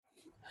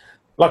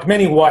Like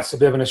many white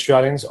suburban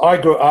Australians, I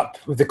grew up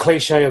with the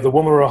cliche of the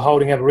Woomera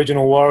holding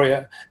Aboriginal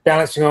warrior,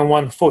 balancing on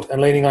one foot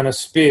and leaning on a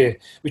spear,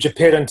 which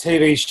appeared on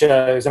TV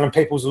shows and on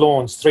people's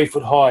lawns 3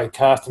 foot high,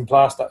 cast in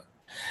plaster,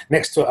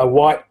 next to a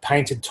white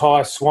painted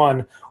Thai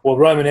swan or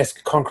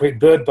Romanesque concrete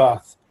bird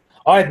bath.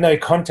 I had no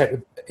contact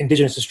with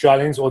Indigenous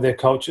Australians or their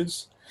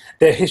cultures.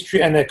 Their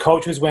history and their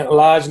cultures went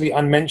largely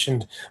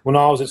unmentioned when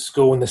I was at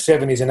school in the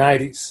 70s and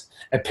 80s,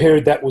 a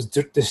period that was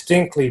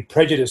distinctly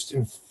prejudiced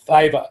in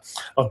favour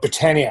of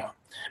Britannia,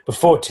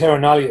 before Terra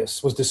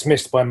Nullius was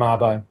dismissed by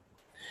Mabo.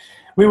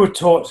 We were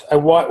taught a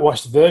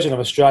whitewashed version of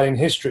Australian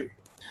history,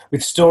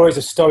 with stories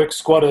of stoic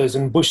squatters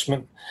and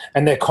bushmen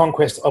and their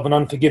conquest of an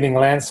unforgiving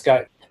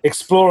landscape.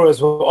 Explorers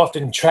were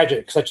often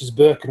tragic, such as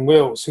Burke and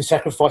Wills, who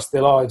sacrificed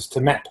their lives to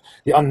map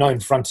the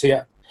unknown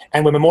frontier,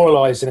 and were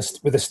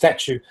memorialised with a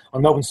statue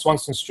on Melbourne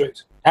Swanston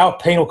Street. Our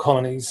penal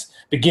colonies'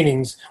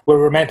 beginnings were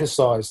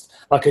romanticised,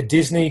 like a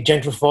Disney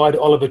gentrified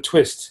Oliver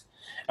Twist,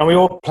 and we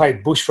all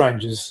played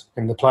bushrangers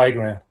in the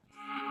playground.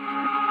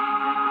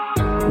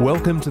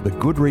 Welcome to the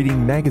Good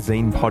Reading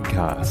Magazine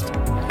podcast.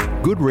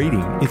 Good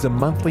Reading is a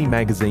monthly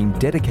magazine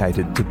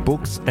dedicated to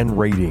books and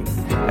reading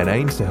and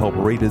aims to help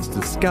readers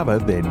discover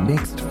their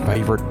next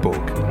favourite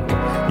book.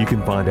 You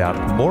can find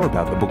out more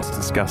about the books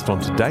discussed on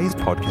today's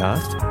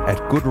podcast at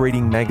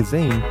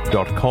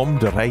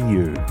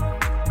goodreadingmagazine.com.au.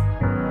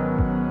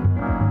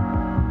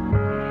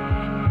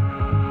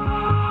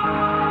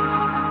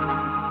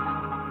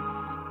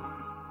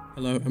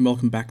 Hello and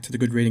welcome back to the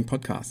Good Reading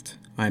Podcast.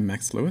 I'm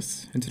Max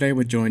Lewis, and today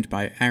we're joined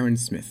by Aaron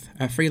Smith,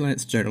 a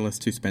freelance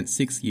journalist who spent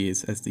 6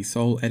 years as the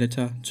sole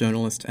editor,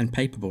 journalist and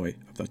paperboy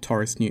of the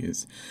Torres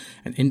News,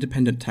 an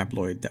independent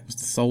tabloid that was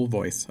the sole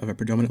voice of a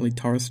predominantly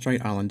Torres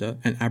Strait Islander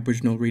and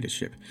Aboriginal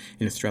readership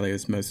in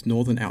Australia's most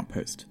northern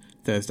outpost,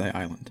 Thursday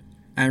Island.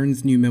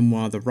 Aaron's new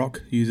memoir, The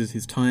Rock, uses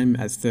his time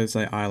as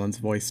Thursday Island's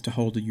voice to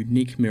hold a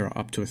unique mirror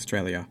up to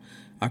Australia,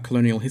 our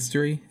colonial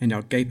history and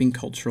our gaping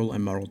cultural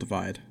and moral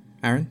divide.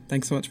 Aaron,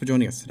 thanks so much for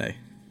joining us today.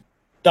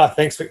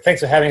 Thanks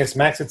for having us,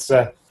 Max. It's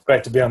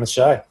great to be on the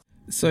show.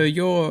 So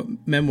your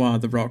memoir,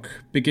 The Rock,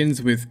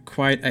 begins with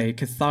quite a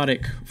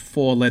cathartic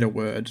 4-letter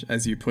word,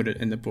 as you put it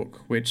in the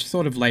book, which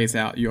sort of lays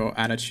out your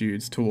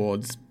attitudes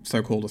towards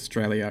so-called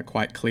Australia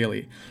quite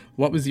clearly.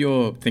 What was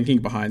your thinking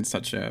behind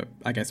such a,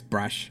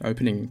 brash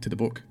opening to the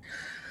book?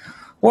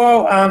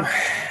 Well,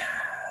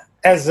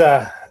 as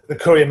the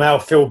Courier Mail,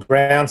 Phil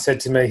Brown, said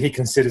to me, he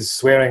considers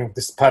swearing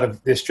this part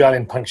of the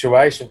Australian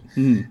punctuation.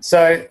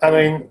 So, I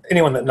mean,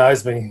 anyone that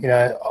knows me, you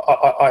know,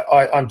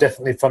 I'm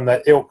definitely from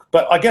that ilk.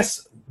 But I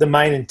guess the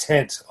main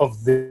intent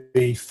of the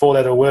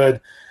 4-letter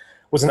word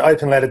was an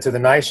open letter to the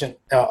nation.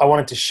 I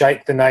wanted to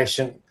shake the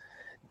nation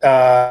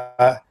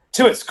to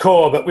its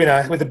core, but, you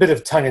know, with a bit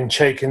of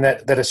tongue-in-cheek in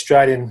that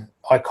Australian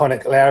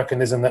iconic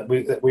larrikinism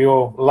that we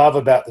all love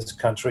about this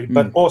country,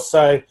 but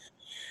also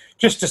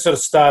just to sort of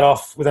start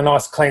off with a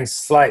nice clean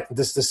slate,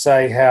 just to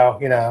say how,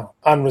 you know,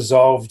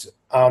 unresolved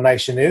our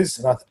nation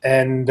is,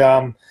 and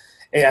I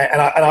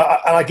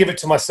give it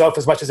to myself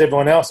as much as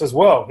everyone else as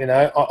well. You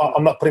know,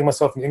 I'm not putting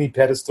myself on any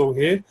pedestal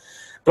here,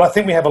 but I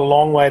think we have a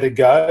long way to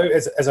go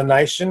as a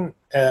nation,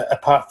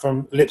 apart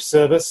from lip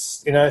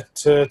service, you know,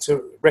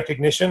 to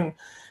recognition,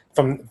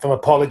 from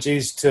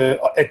apologies to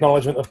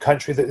acknowledgement of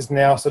country that is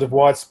now sort of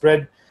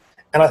widespread.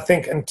 And I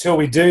think until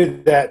we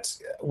do that,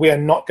 we are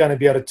not going to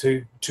be able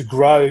to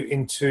grow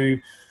into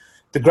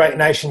the great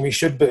nation we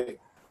should be.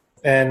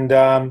 And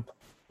so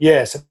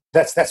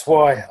that's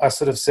why I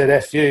sort of said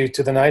F you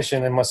to the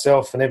nation and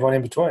myself and everyone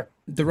in between.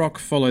 The Rock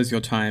follows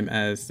your time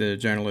as the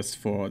journalist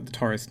for the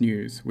Torres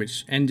News,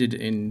 which ended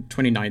in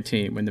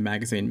 2019 when the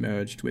magazine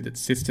merged with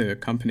its sister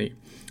company.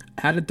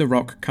 How did The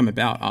Rock come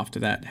about after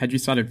that? Had you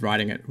started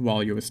writing it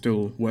while you were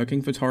still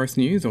working for Torres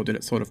News, or did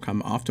it sort of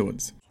come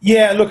afterwards?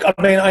 Yeah, look, I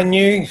mean, I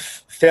knew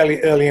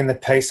fairly early in the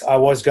piece I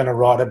was going to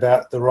write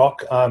about The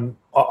Rock. I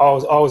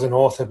was an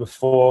author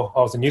before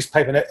I was a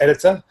newspaper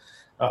editor.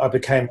 I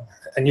became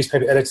a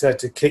newspaper editor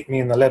to keep me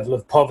in the level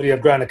of poverty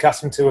I've grown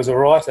accustomed to as a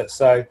writer.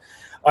 So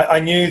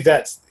I knew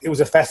that it was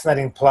a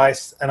fascinating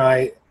place,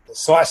 and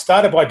so I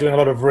started by doing a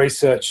lot of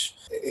research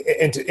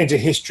into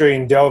history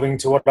and delving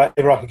into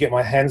whatever I could get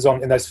my hands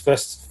on in those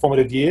first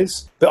formative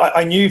years. But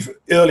I knew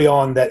early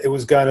on that I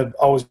was going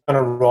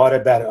to write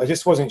about it. I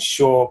just wasn't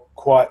sure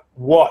quite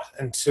what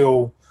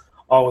until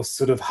I was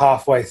sort of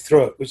halfway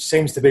through it, which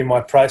seems to be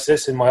my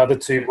process in my other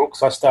 2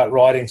 books. I start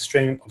writing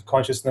Stream of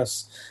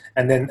Consciousness,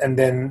 and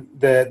then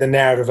the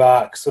narrative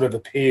arc sort of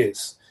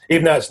appears.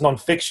 Even though it's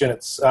non-fiction,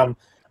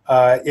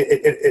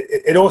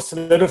 it all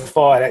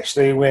solidified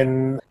actually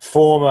when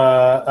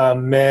former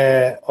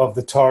mayor of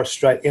the Torres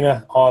Strait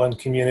Inner Island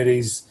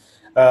communities,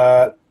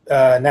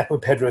 Napu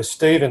Pedro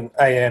Stephen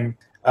AM,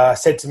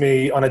 said to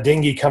me on a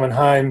dinghy coming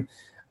home,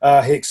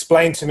 he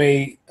explained to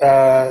me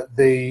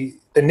the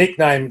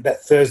nickname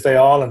that Thursday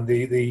Island,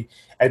 the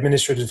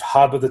administrative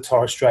hub of the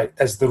Torres Strait,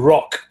 as the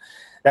Rock,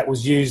 that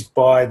was used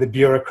by the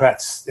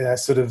bureaucrats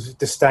sort of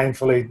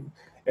disdainfully,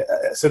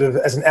 sort of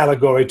as an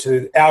allegory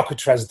to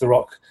Alcatraz, the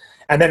Rock.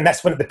 And then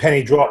that's when the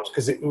penny dropped,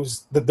 because it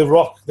was the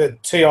rock. The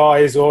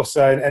TI is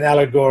also an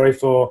allegory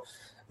for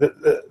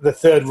the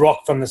third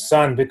rock from the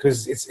sun,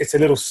 because it's a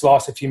little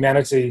slice of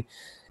humanity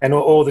and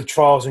all the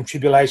trials and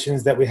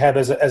tribulations that we have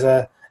as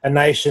a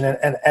nation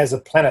and as a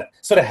planet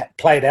sort of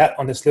played out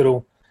on this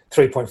little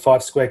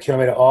 3.5 square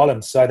kilometre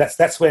island. So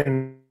that's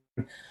when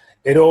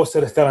it all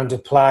sort of fell into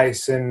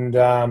place. And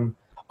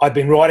I'd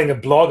been writing a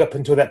blog up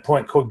until that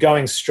point called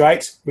Going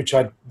Straight, which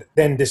I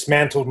then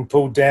dismantled and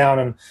pulled down,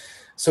 and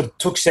sort of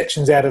took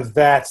sections out of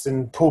that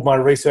and pulled my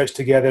research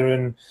together.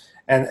 And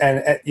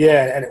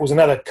it was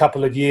another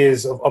couple of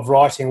years of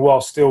writing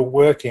while still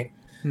working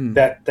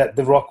that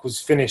The Rock was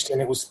finished.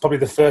 And it was probably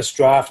the first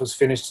draft was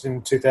finished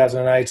in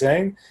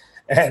 2018.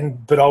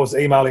 But I was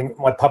emailing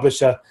my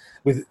publisher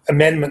with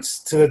amendments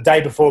to the day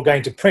before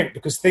going to print,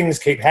 because things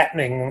keep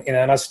happening,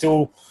 and I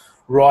still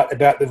write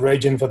about the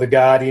region for The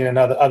Guardian and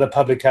other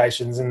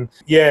publications. And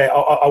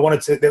I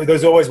wanted to, there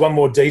was always one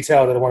more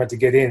detail that I wanted to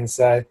get in.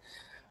 So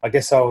I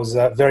guess I was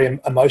very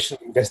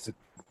emotionally invested.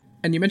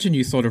 And you mentioned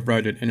you sort of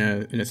wrote it in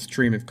a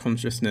stream of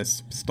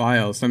consciousness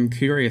style. So I'm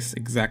curious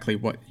exactly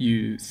what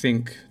you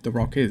think The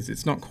Rock is.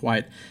 It's not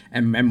quite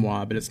a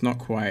memoir, but it's not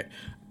quite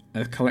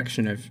a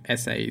collection of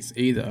essays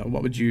either.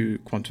 What would you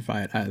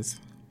quantify it as?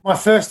 My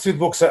first two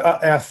books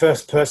are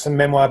first-person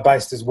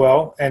memoir-based as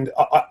well, and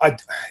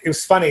it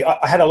was funny.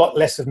 I had a lot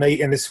less of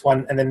me in this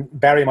one, and then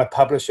Barry, my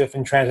publisher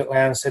from Transit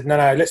Lounge, said, "No,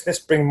 let's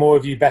bring more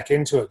of you back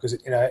into it, because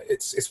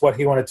it's what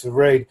he wanted to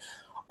read."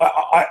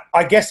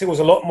 I guess it was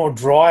a lot more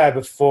drier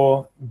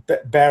before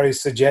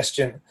Barry's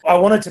suggestion. I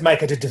wanted to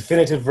make it a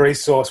definitive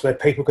resource where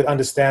people could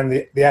understand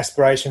the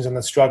aspirations and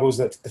the struggles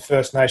that the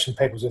First Nation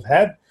peoples have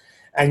had,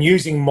 and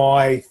using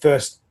my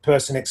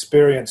first-person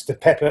experience to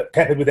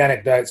peppered with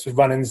anecdotes, with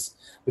run-ins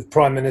with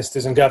prime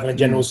ministers and governor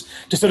generals,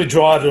 to sort of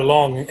drive it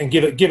along and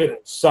give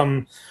it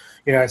some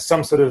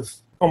sort of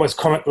almost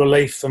comic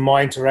relief for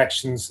my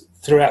interactions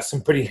throughout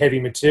some pretty heavy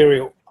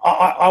material.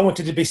 I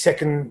wanted to be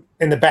second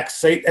in the back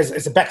seat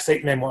as a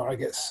backseat memoir, I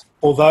guess.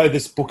 Although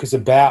this book is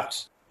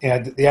about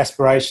the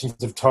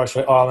aspirations of Torres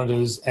Strait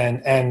Islanders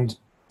and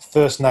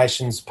First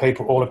Nations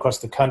people all across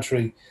the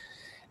country,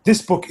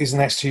 this book isn't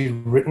actually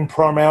written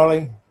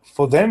primarily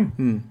for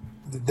them.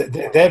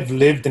 They've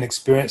lived and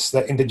experienced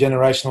that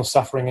intergenerational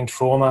suffering and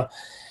trauma.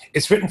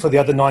 It's written for the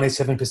other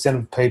 97%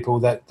 of people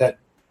that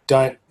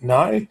don't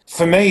know.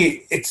 For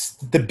me, it's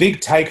the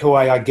big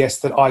takeaway, I guess,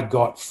 that I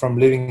got from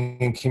living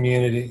in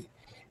community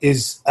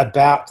is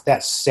about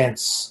that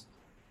sense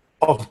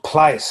of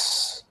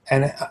place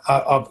and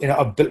of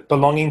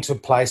belonging to a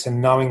place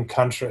and knowing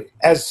country.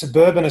 As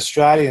suburban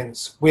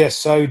Australians, we are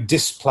so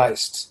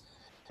displaced.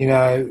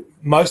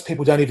 Most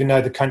people don't even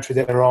know the country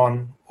that they're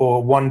on,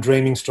 or one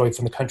dreaming story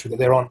from the country that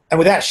they're on. And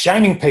without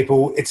shaming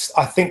people,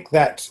 I think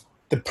that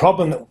the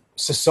problem that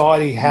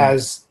society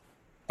has,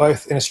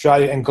 both in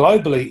Australia and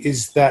globally,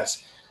 is that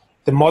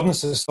the modern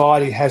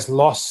society has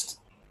lost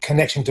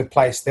connection to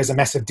place. There's a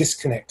massive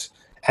disconnect.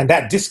 And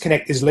that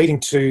disconnect is leading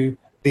to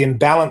the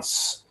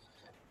imbalance,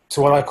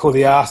 to what I call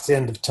the arse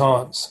end of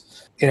times.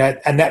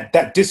 And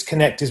that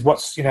disconnect is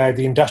what's,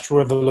 the Industrial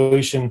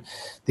Revolution,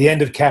 the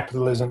end of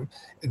capitalism,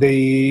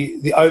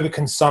 the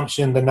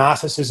overconsumption, the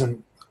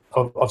narcissism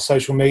of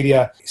social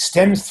media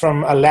stems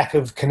from a lack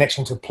of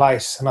connection to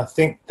place. And I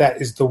think that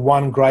is the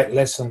one great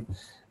lesson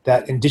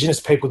that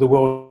Indigenous people the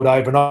world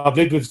over, and I've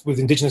lived with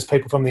Indigenous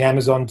people from the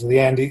Amazon to the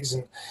Andes,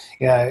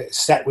 and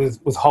sat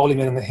with holy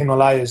men in the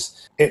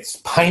Himalayas. It's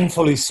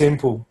painfully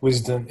simple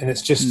wisdom, and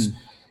it's just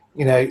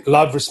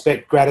love,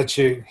 respect,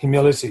 gratitude,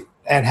 humility,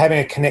 and having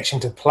a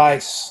connection to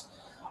place,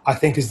 I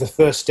think, is the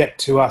first step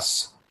to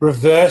us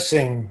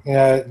reversing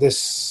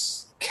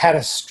this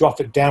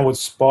catastrophic downward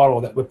spiral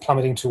that we're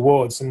plummeting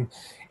towards, and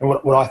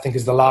what I think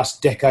is the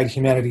last decade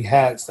humanity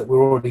has, that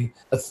we're already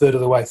a third of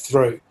the way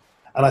through.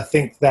 And I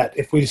think that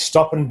if we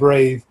stop and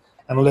breathe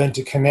and learn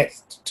to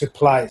connect to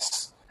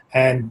place,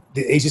 and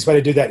the easiest way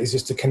to do that is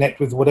just to connect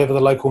with whatever the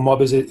local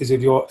mob is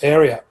of your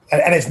area.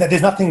 And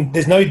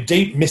there's no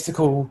deep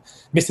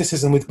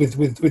mysticism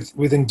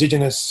with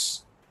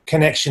Indigenous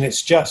connection.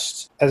 It's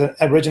just, as an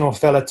Aboriginal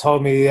fella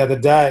told me the other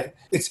day,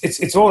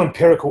 it's all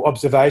empirical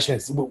observation.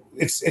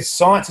 It's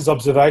science's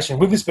observation.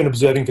 We've just been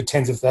observing for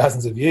tens of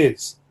thousands of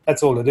years.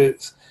 That's all it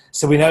is.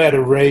 So we know how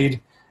to read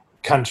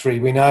country.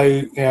 We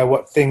know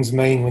what things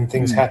mean when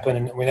things happen,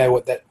 and we know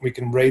that we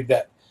can read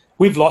that.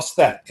 We've lost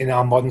that in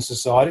our modern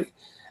society,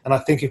 and I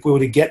think if we were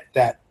to get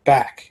that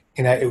back,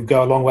 it would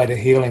go a long way to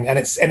healing. And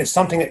it's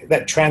something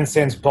that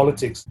transcends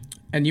politics.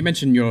 And you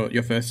mentioned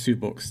your first two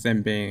books,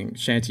 them being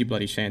Shanty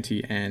Bloody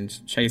Shanty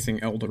and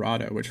Chasing El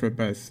Dorado, which were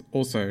both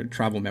also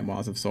travel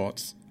memoirs of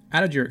sorts.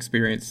 How did your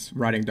experience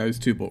writing those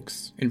two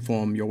books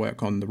inform your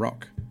work on The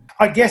Rock?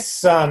 I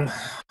guess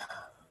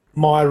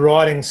my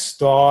writing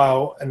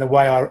style and the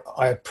way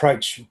I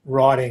approach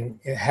writing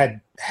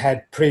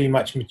had pretty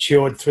much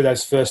matured through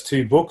those first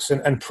two books.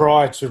 And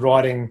prior to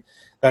writing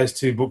those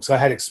two books, I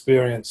had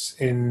experience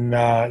in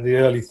the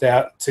early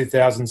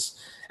 2000s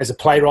as a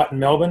playwright in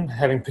Melbourne,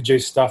 having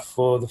produced stuff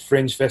for the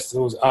Fringe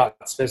festivals,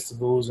 arts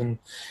festivals, and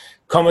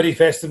comedy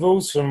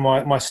festivals from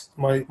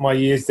my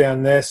years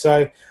down there.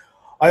 So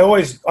I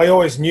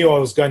always knew I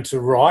was going to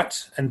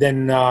write. And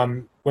then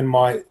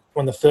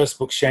when the first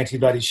book, Shanty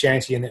Bloody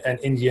Shanty and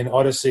Indian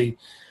Odyssey,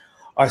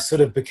 I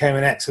sort of became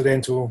an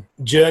accidental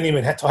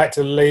journeyman. I had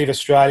to leave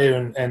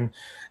Australia and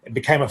it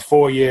became a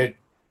 4-year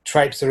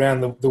traipse around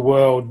the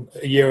world,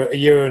 a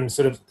year in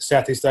sort of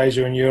Southeast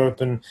Asia and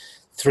Europe and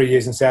 3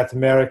 years in South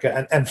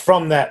America. And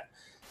from that,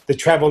 the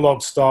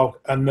travelogue style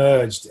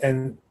emerged.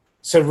 And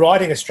so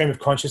writing a stream of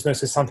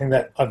consciousness is something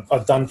that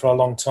I've done for a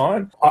long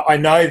time. I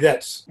know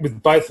that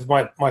with both of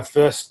my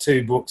first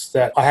 2 books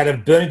that I had a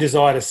burning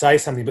desire to say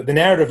something, but the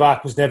narrative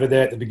arc was never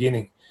there at the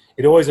beginning.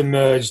 It always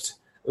emerged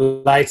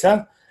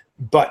later.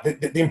 But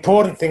the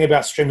important thing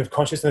about stream of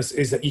consciousness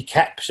is that you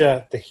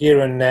capture the here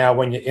and now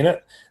when you're in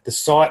it. The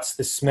sights,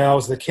 the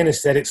smells, the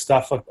kinesthetic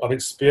stuff of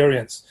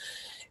experience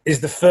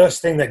is the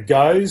first thing that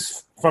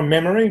goes from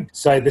memory.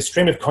 So the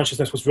stream of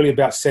consciousness was really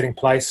about setting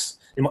place.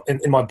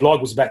 In my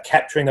blog was about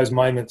capturing those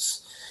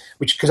moments,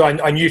 which because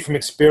I knew from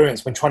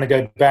experience when trying to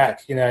go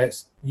back,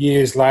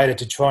 years later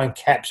to try and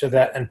capture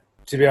that and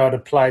to be able to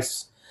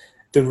place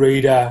the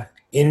reader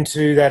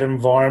into that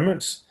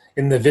environment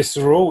in the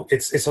visceral.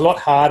 It's a lot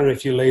harder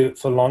if you leave it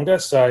for longer.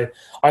 So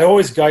I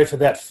always go for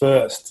that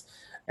first.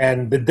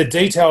 And the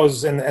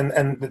details and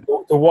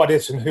the what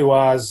ifs and who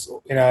ares,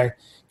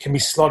 can be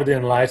slotted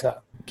in later.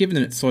 Given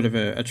that it's sort of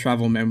a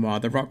travel memoir,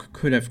 The Rock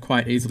could have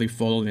quite easily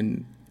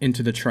fallen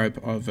into the trope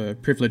of a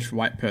privileged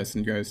white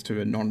person goes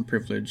to a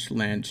non-privileged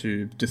land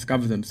to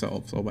discover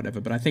themselves or whatever.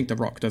 But I think The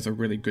Rock does a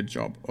really good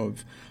job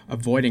of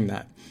avoiding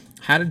that.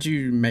 How did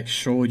you make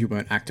sure you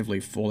weren't actively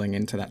falling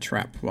into that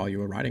trap while you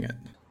were writing it?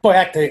 By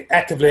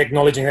actively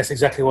acknowledging that's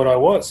exactly what I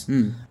was.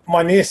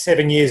 My near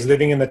 7 years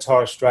living in the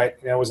Torres Strait,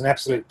 was an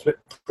absolute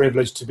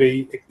privilege to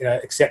be,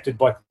 accepted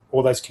by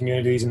all those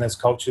communities and those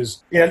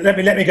cultures. Let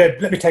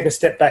me take a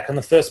step back. On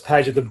the first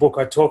page of the book,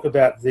 I talk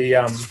about the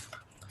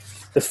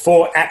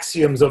 4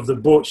 axioms of the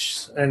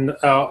bush, and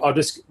I'll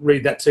just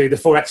read that to you. The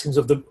 4 axioms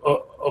of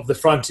the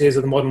frontiers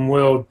of the modern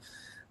world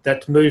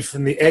that move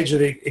from the edge of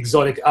the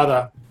exotic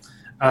other.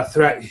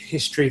 Throughout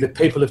history, the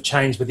people have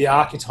changed, but the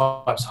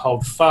archetypes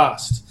hold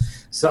fast.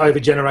 So over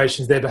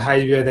generations, their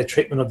behaviour, their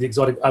treatment of the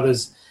exotic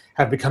others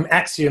have become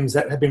axioms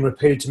that have been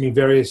repeated to me in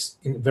various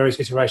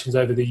iterations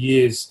over the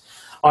years.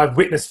 I've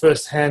witnessed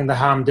firsthand the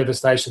harm and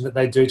devastation that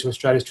they do to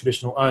Australia's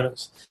traditional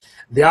owners.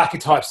 The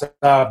archetypes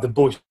of the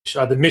bush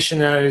are the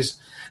missionaries,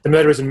 the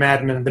murderers and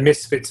madmen, the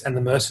misfits and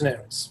the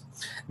mercenaries.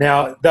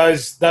 Now,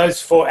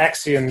 those 4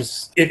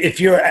 axioms, if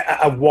you're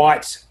a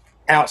white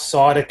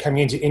outsider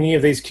coming into any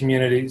of these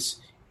communities,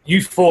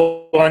 you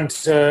fall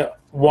into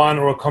one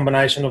or a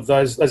combination of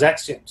those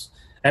axioms,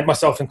 and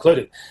myself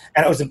included.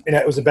 And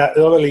it was about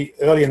early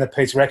in the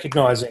piece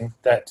recognising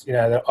that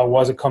that I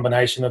was a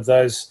combination of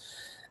those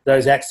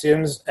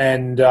axioms,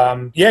 and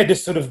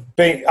just sort of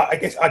being.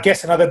 I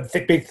guess another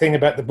big thing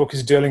about the book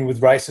is dealing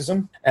with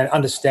racism and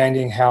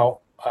understanding how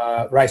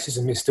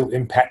racism is still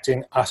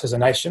impacting us as a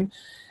nation.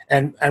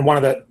 And one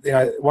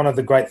of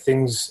the great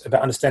things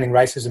about understanding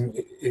racism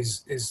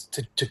is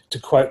to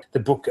quote the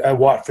book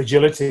White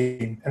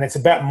Fragility, and it's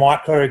about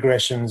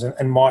microaggressions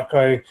and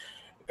micro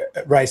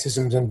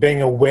racisms and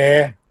being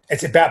aware.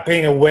 It's about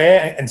being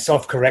aware and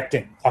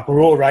self-correcting. Like,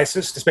 we're all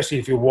racist, especially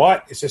if you're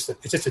white. It's just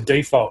a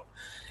default.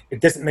 It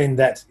doesn't mean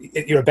that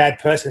you're a bad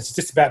person. It's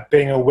just about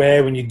being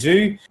aware when you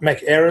do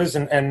make errors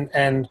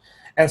and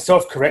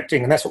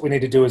self-correcting, and that's what we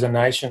need to do as a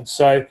nation.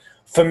 So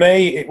for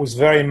me, it was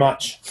very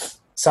much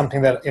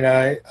something that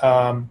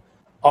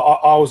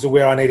I was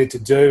aware I needed to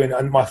do. And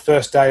on my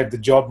first day of the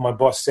job, my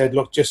boss said,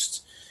 "Look,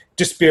 just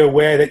be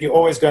aware that you're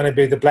always going to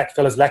be the black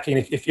fella's lackey.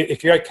 And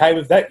if you're okay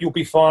with that, you'll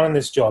be fine in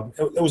this job."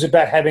 It was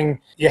about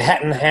having your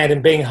hat in hand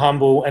and being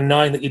humble and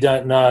knowing that you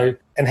don't know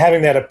and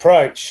having that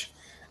approach.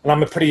 And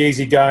I'm a pretty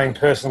easygoing,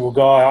 personable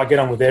guy. I get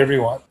on with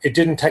everyone. It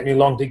didn't take me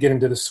long to get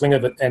into the swing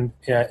of it, and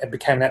it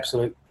became an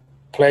absolute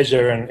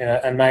pleasure and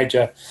a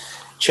major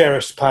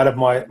cherished part of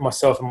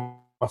myself and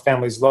my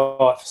family's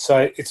life.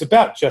 So it's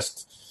about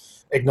just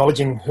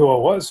acknowledging who I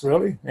was,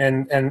 really,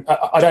 and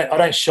I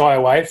don't shy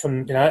away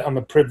from I'm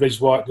a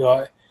privileged white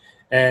guy,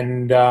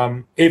 and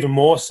even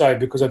more so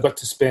because I got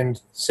to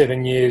spend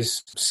 7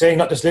 years seeing,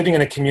 not just living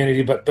in a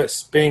community, but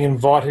being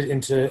invited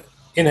into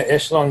inner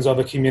echelons of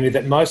a community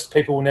that most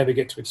people will never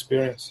get to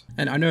experience.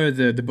 And I know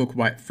the book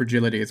White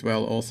Fragility as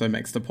well also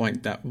makes the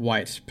point that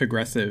white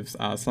progressives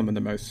are some of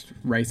the most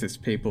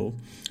racist people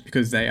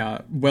because they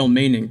are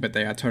well-meaning, but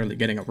they are totally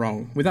getting it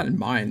wrong. With that in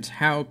mind,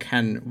 how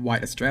can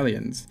white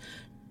Australians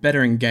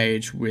better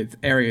engage with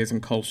areas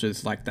and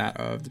cultures like that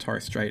of the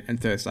Torres Strait and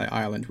Thursday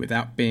Island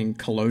without being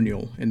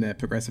colonial in their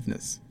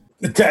progressiveness?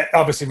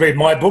 Obviously, read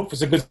my book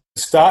was a good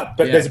start,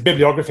 but there's a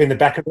bibliography in the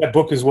back of that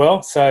book as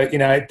well. So,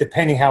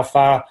 depending how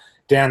far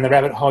down the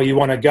rabbit hole you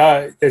want to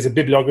go, there's a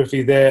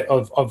bibliography there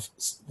of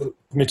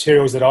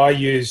materials that I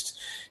used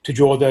to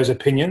draw those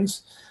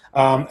opinions.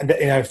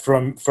 And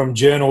from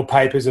journal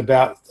papers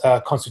about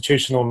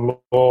constitutional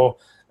law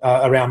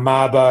around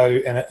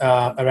Mabo and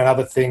around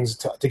other things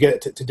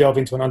to delve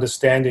into an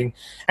understanding,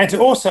 and to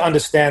also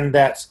understand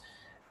that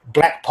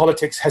black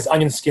politics has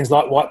onion skins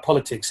like white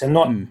politics, and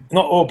not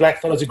all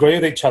black fellows agree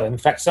with each other. In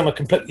fact, some are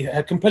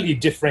completely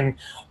differing,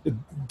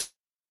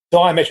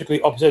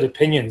 diametrically opposite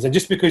opinions. And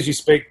just because you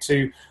speak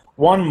to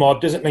one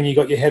mob doesn't mean you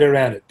got your head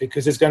around it,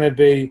 because there's going to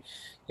be,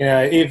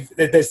 if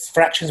there's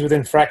fractions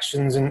within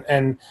fractions,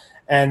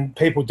 and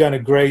people don't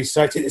agree.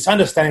 So it's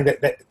understanding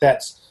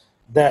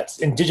that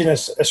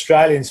Indigenous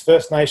Australians,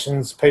 First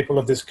Nations people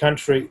of this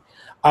country,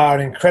 are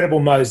an incredible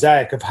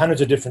mosaic of hundreds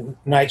of different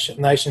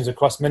nations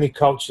across many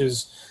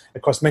cultures,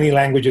 across many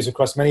languages,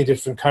 across many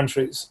different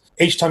countries.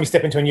 Each time you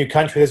step into a new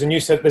country, there's a new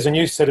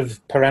set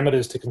of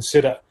parameters to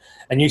consider,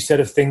 a new set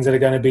of things that are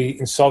going to be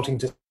insulting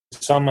to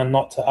some and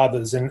not to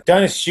others. And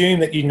don't assume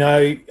that you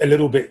know a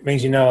little bit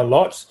means you know a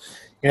lot.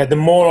 The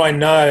more I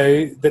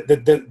know,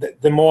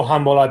 the more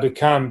humble I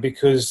become,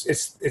 because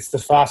it's the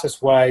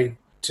fastest way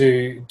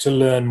to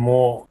learn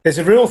more. There's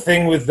a real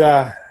thing with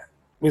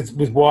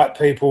white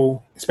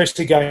people,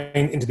 especially going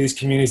into these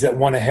communities that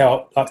want to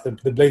help, like the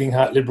Bleeding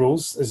Heart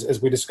Liberals,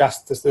 as we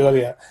discussed this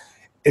earlier,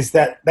 is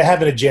that they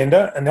have an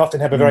agenda and they often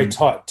have a very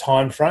tight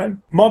time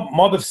frame.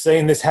 Mob have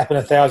seen this happen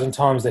 1,000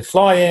 times. They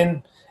fly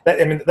in.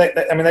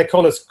 They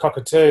call us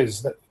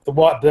cockatoos, the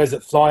white birds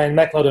that fly in,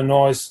 make a lot of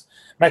noise,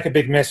 make a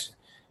big mess,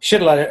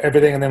 shit a lot of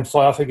everything, and then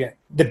fly off again.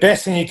 The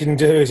best thing you can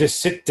do is just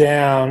sit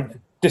down,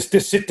 just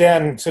sit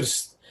down and sort of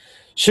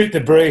shoot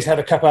the breeze, have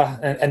a cuppa,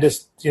 and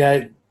just,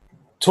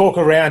 talk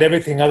around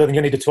everything other than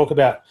you need to talk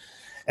about.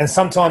 And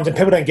sometimes, and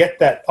people don't get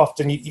that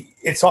often,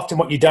 it's often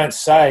what you don't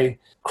say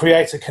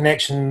creates a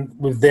connection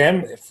with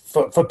them.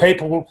 For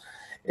people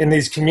in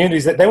these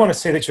communities, that they want to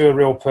see that you're a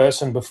real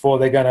person before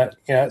they're going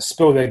to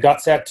spill their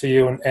guts out to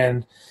you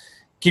and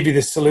give you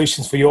the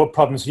solutions for your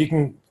problems. You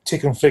can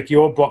tick and flick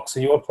your box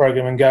and your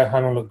program and go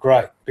home and look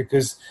great,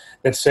 because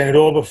they've seen it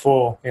all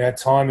before,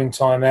 time in,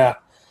 time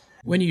out.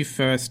 When you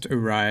first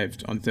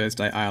arrived on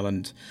Thursday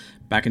Island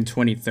back in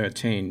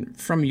 2013,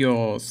 from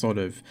your sort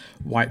of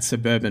white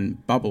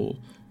suburban bubble,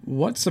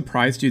 what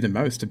surprised you the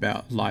most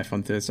about life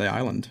on Thursday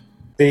Island?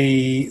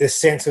 The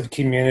sense of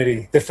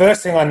community. The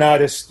first thing I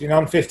noticed,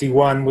 I'm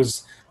 51,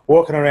 was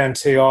walking around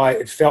TI.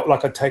 It felt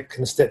like I'd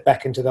taken a step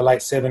back into the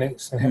late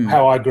 70s and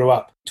how I grew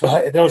up.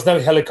 There was no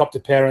helicopter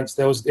parents.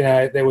 There was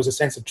a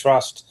sense of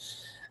trust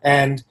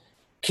and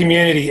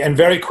community. And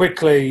very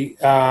quickly,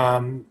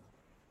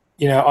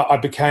 I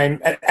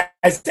became,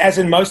 as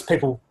in most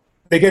people,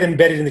 they get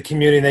embedded in the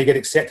community and they get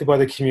accepted by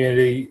the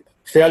community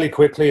fairly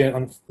quickly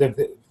on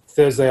the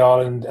Thursday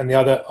Island and the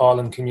other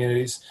island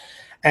communities.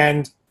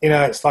 And,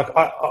 it's like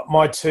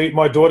my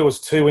daughter was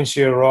 2 when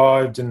she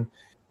arrived, and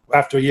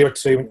after a year or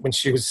two, when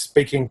she was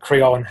speaking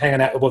Creole and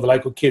hanging out with all the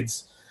local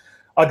kids,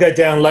 I'd go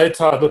down low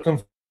tide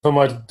looking for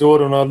my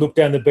daughter, and I'd look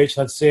down the beach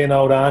and I'd see an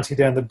old auntie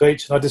down the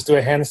beach, and I'd just do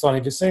a hand sign.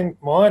 Have you seen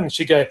mine? And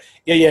she'd go,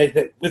 yeah,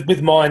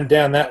 with mine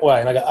down that way.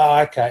 And I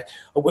go, okay.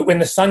 When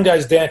the sun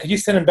goes down, could you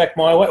send them back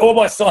my way? Or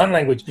by sign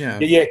language.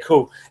 Yeah,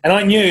 cool. And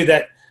I knew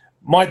that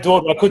my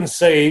daughter, I couldn't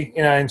see,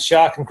 in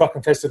shark and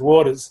croc-infested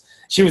waters.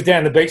 She was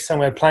down the beach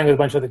somewhere playing with a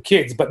bunch of other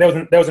kids, but there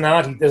was an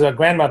auntie, there's a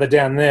grandmother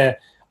down there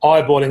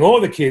eyeballing all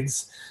the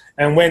kids.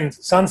 And when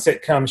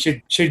sunset comes,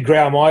 she'd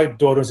growl my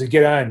daughter and say,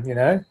 get home,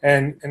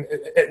 and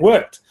it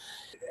worked.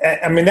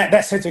 I mean,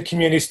 that sense of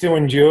community still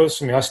endures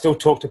for me. I still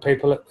talk to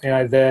people,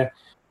 there.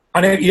 I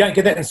know you don't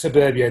get that in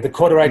suburbia. The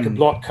quarter-acre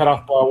block cut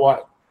off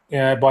by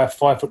a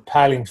 5-foot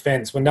paling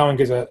fence, when no one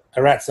gives a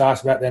rat's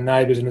ass about their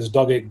neighbours, and there's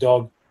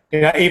dog-eat-dog.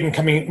 Even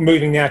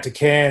moving now to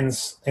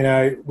Cairns,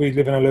 we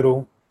live in a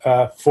little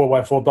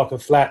 4x4 block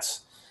of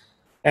flats.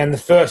 And the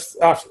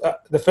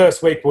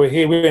first week we were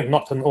here, we went and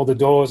knocked on all the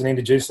doors and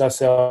introduced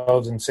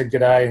ourselves and said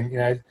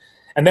g'day,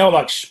 and they were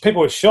like,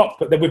 people were shocked,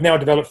 but we've now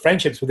developed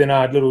friendships within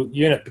our little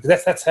unit, because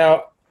that's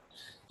how,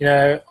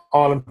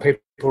 island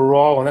people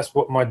roll, and that's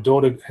what my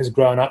daughter has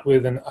grown up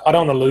with, and I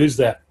don't want to lose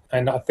that.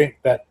 And I think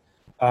that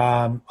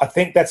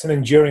that's an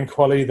enduring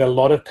quality that a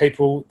lot of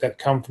people that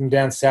come from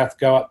down south,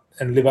 go up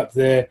and live up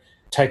there,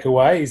 take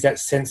away, is that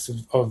sense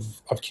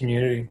of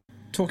community.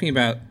 Talking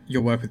about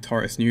your work with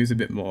Taurus News a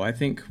bit more, I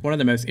think one of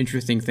the most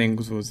interesting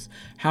things was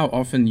how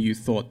often you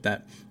thought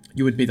that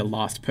you would be the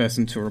last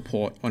person to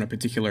report on a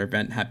particular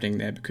event happening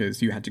there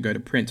because you had to go to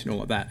print and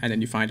all of that, and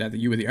then you find out that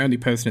you were the only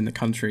person in the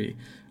country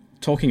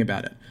talking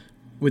about it.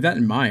 With that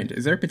in mind,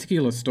 is there a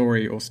particular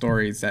story or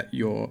stories that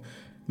you're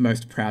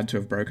most proud to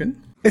have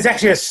broken? There's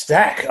actually a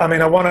stack. I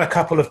mean, I won a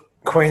couple of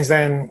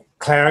Queensland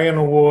Clarion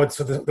Awards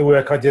for the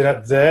work I did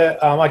up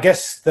there. I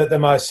guess that the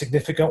most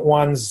significant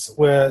ones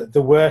were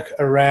the work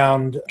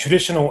around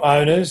traditional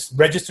owners,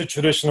 registered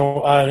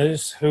traditional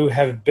owners who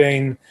have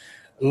been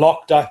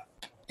locked up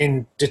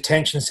in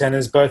detention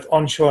centres, both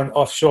onshore and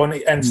offshore,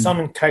 and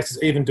some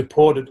cases even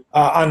deported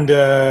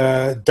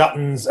under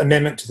Dutton's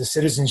amendment to the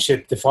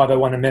Citizenship, the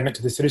 501 Amendment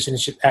to the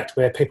Citizenship Act,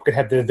 where people could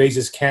have their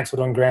visas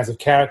cancelled on grounds of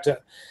character.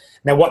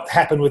 Now, what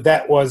happened with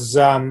that was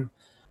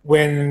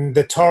when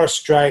the Torres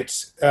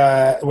Strait,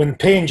 when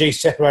PNG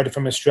separated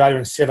from Australia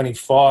in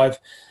 1975,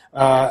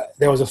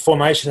 there was a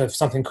formation of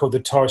something called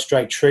the Torres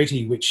Strait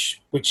Treaty, which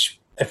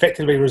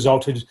effectively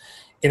resulted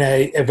in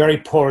a very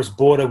porous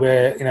border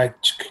where,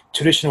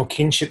 traditional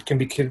kinship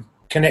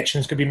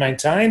connections could be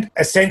maintained.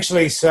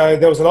 Essentially, so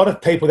there was a lot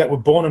of people that were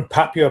born in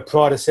Papua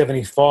prior to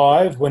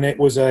 75 when it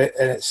was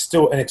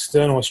still an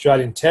external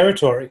Australian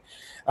territory.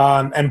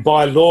 And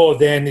by law,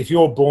 then, if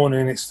you're born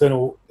in an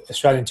external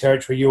Australian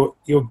territory,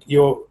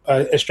 you're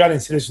Australian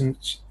citizen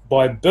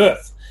by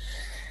birth.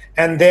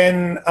 And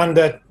then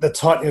under the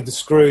tightening of the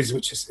screws,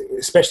 which is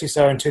especially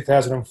so in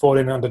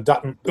 2014 under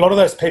Dutton, a lot of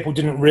those people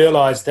didn't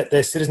realise that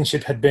their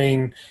citizenship had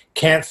been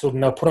cancelled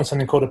and they were put on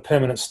something called a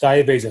permanent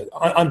stay visa,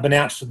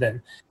 unbeknownst to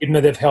them, even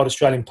though they've held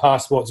Australian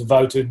passports,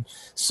 voted,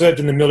 served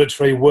in the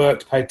military,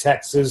 worked, paid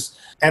taxes.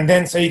 And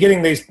then so you're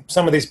getting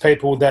some of these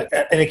people that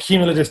an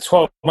accumulative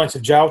 12 months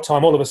of jail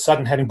time, all of a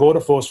sudden having Border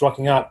Force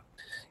rocking up,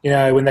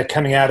 when they're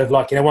coming out of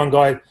one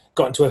guy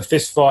got into a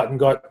fist fight and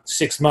got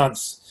 6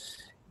 months,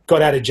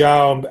 got out of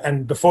jail,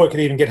 and before he could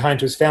even get home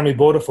to his family,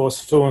 Border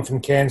Force flew him from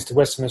Cairns to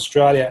Western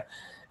Australia.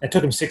 It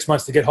took him 6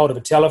 months to get hold of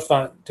a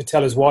telephone to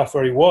tell his wife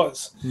where he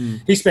was.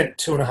 He spent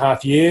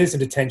 2.5 years in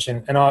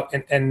detention, and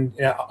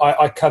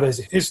I cover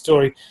his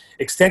story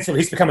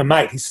extensively. He's become a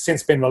mate. He's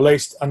since been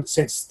released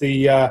since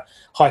the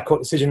High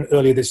Court decision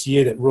earlier this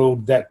year that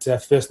ruled that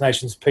First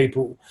Nations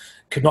people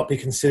could not be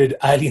considered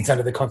aliens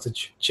under the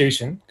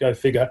Constitution. Go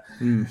figure.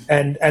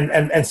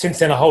 And since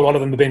then, a whole lot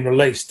of them have been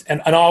released.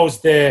 And I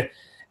was there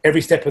every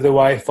step of the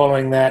way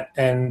following that,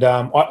 and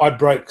I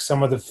broke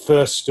some of the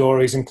first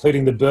stories,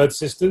 including the Bird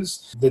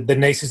sisters, the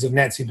nieces of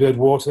Nancy Bird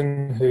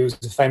Wharton, who's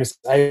a famous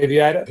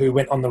aviator who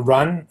went on the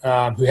run,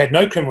 who had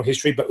no criminal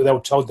history, but they were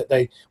told that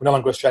they were no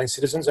longer Australian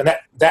citizens, and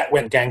that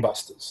went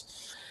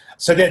gangbusters.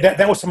 So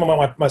that was some of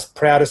my most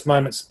proudest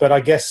moments. But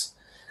I guess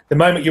the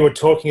moment you were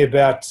talking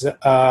about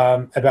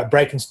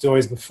breaking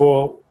stories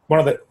before, one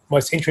of the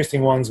most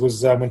interesting ones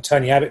was when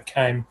Tony Abbott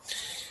came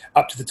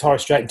up to the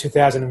Torres Strait in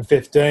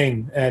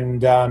 2015,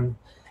 and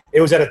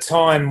it was at a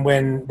time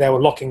when they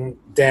were locking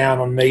down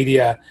on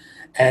media,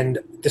 and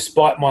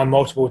despite my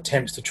multiple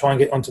attempts to try and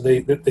get onto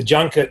the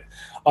junket,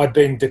 I'd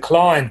been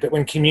declined. But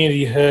when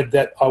community heard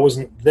that I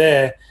wasn't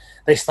there,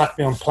 they snuck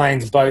me on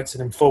planes, boats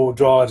and in four-wheel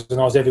drives,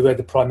 and I was everywhere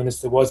the Prime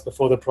Minister was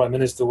before the Prime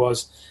Minister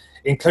was,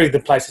 including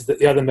the places that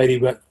the other media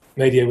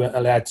weren't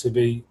allowed to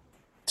be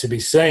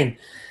seen.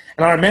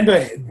 And I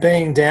remember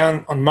being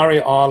down on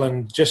Murray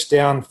Island, just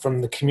down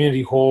from the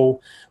community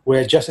hall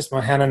where Justice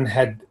Mohannan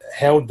had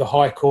held the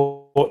High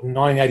Court in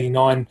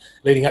 1989,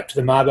 leading up to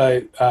the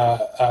Mabo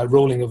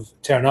ruling of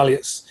Terra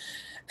Nullius,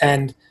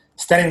 and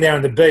standing there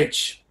on the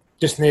beach,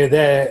 just near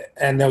there,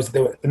 and there was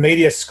the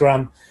media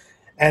scrum,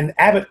 and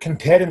Abbott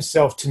compared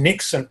himself to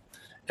Nixon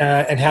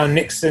and how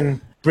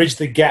Nixon bridged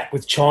the gap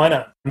with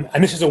China.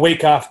 And this is a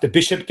week after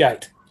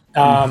Bishopgate.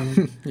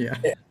 Yeah.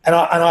 And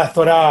I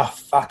thought,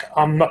 fuck,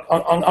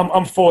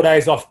 I'm 4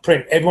 days off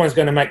print. Everyone's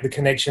going to make the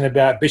connection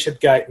about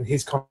Bishopgate and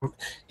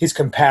his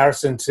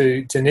comparison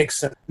to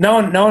Nixon. No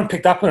one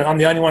picked up on it. I'm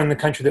the only one in the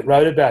country that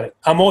wrote about it.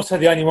 I'm also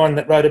the only one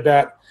that wrote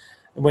about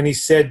when he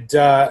said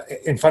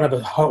in front of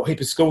a whole heap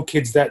of school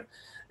kids that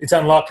it's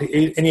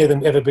unlikely any of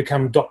them ever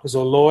become doctors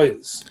or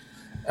lawyers.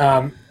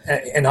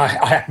 And I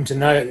happen to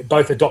know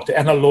both a doctor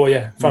and a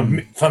lawyer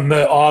from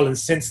Mer Island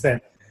since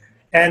then.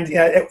 And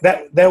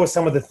that was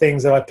some of the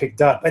things that I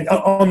picked up. And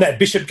on that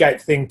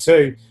Bishopgate thing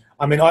too,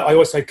 I mean, I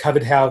also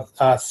covered how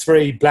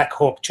 3 Black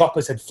Hawk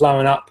choppers had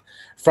flown up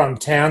from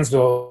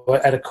Townsville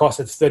at a cost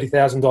of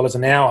 $30,000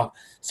 an hour,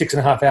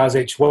 6.5 hours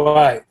each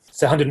way.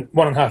 So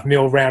 1.5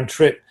 mil round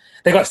trip.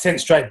 They got sent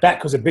straight back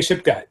because of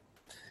Bishopgate.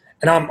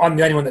 And I'm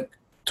the only one that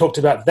talked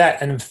about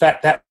that. And in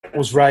fact, that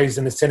was raised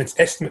in the Senate's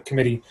Estimate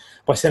Committee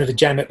by Senator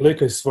Jan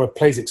McLucas for a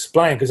please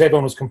explain, because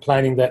everyone was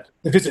complaining that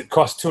the visit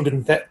cost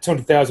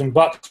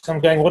 $200,000. I'm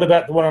going, what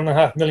about the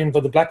 $1.5 million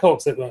for the Black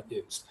Hawks that weren't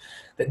used,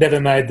 that never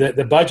made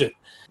the budget?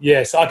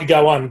 Yes, I could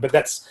go on, but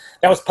that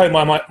was probably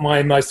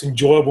my most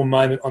enjoyable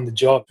moment on the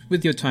job.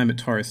 With your time at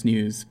Taurus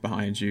News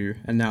behind you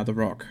and now The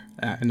Rock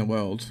out in the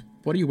world,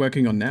 what are you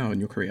working on now in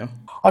your career?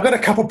 I've got a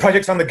couple of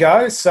projects on the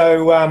go.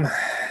 So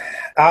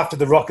after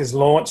The Rock is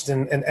launched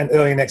and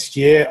early next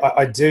year,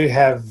 I do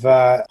have...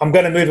 I'm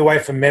going to move away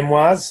from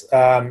memoirs.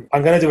 I'm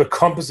going to do a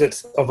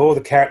composite of all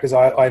the characters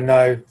I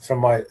know from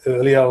my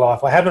earlier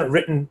life. I haven't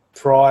written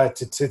prior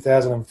to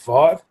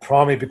 2005,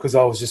 primarily because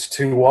I was just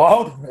too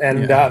wild.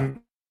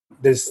 And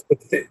there's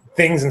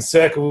things and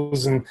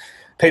circles and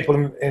people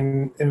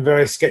in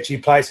very sketchy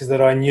places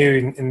that I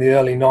knew in the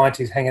early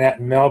 90s hanging out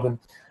in Melbourne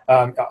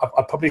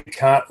I probably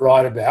can't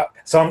write about.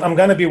 So I'm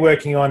going to be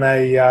working on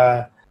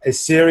a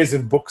series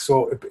of books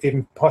or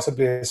even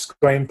possibly a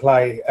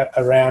screenplay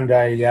around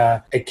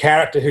a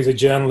character who's a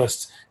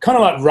journalist, kind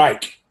of like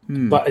Rake,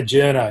 but a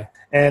journo.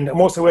 And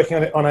I'm also working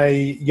on a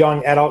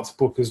young adults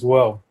book as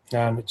well,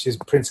 which is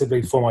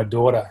principally for my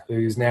daughter,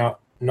 who's now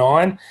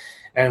 9,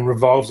 and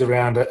revolves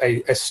around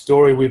a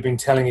story we've been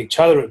telling each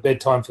other at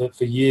bedtime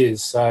for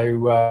years.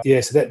 So,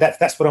 so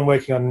that's what I'm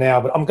working on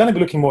now. But I'm going to be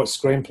looking more at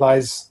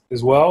screenplays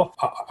as well.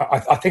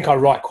 I think I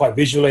write quite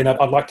visually, and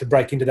I'd like to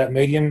break into that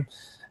medium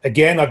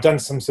again. I've done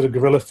some sort of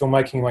guerrilla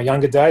filmmaking in my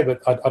younger day,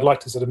 but I'd like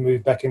to sort of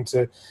move back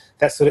into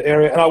that sort of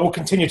area. And I will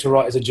continue to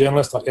write as a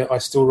journalist. I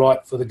still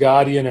write for The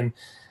Guardian and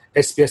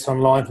SBS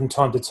Online from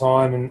time to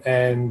time,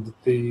 and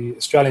the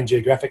Australian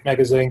Geographic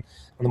magazine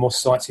on the more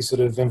sciencey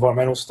sort of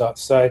environmental stuff.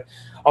 So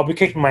I'll be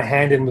keeping my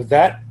hand in with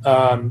that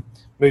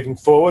moving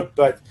forward.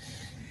 But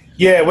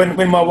yeah,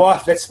 when my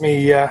wife lets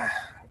me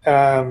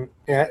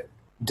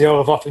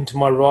delve off into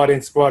my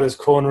writer's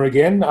corner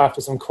again after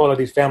some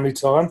quality family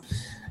time,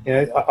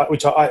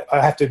 which I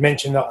have to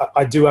mention,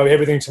 I do owe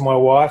everything to my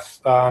wife,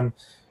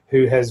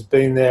 who has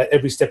been there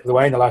every step of the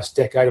way in the last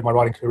decade of my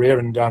writing career,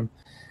 and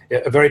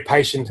a very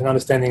patient and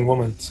understanding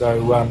woman.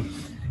 So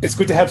it's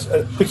good to have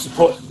good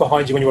support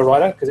behind you when you're a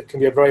writer, because it can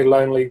be a very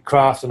lonely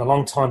craft and a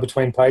long time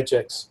between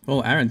paychecks.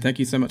 Well, Aaron, thank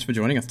you so much for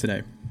joining us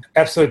today.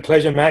 Absolute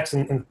pleasure, Max.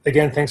 And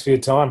again, thanks for your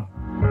time.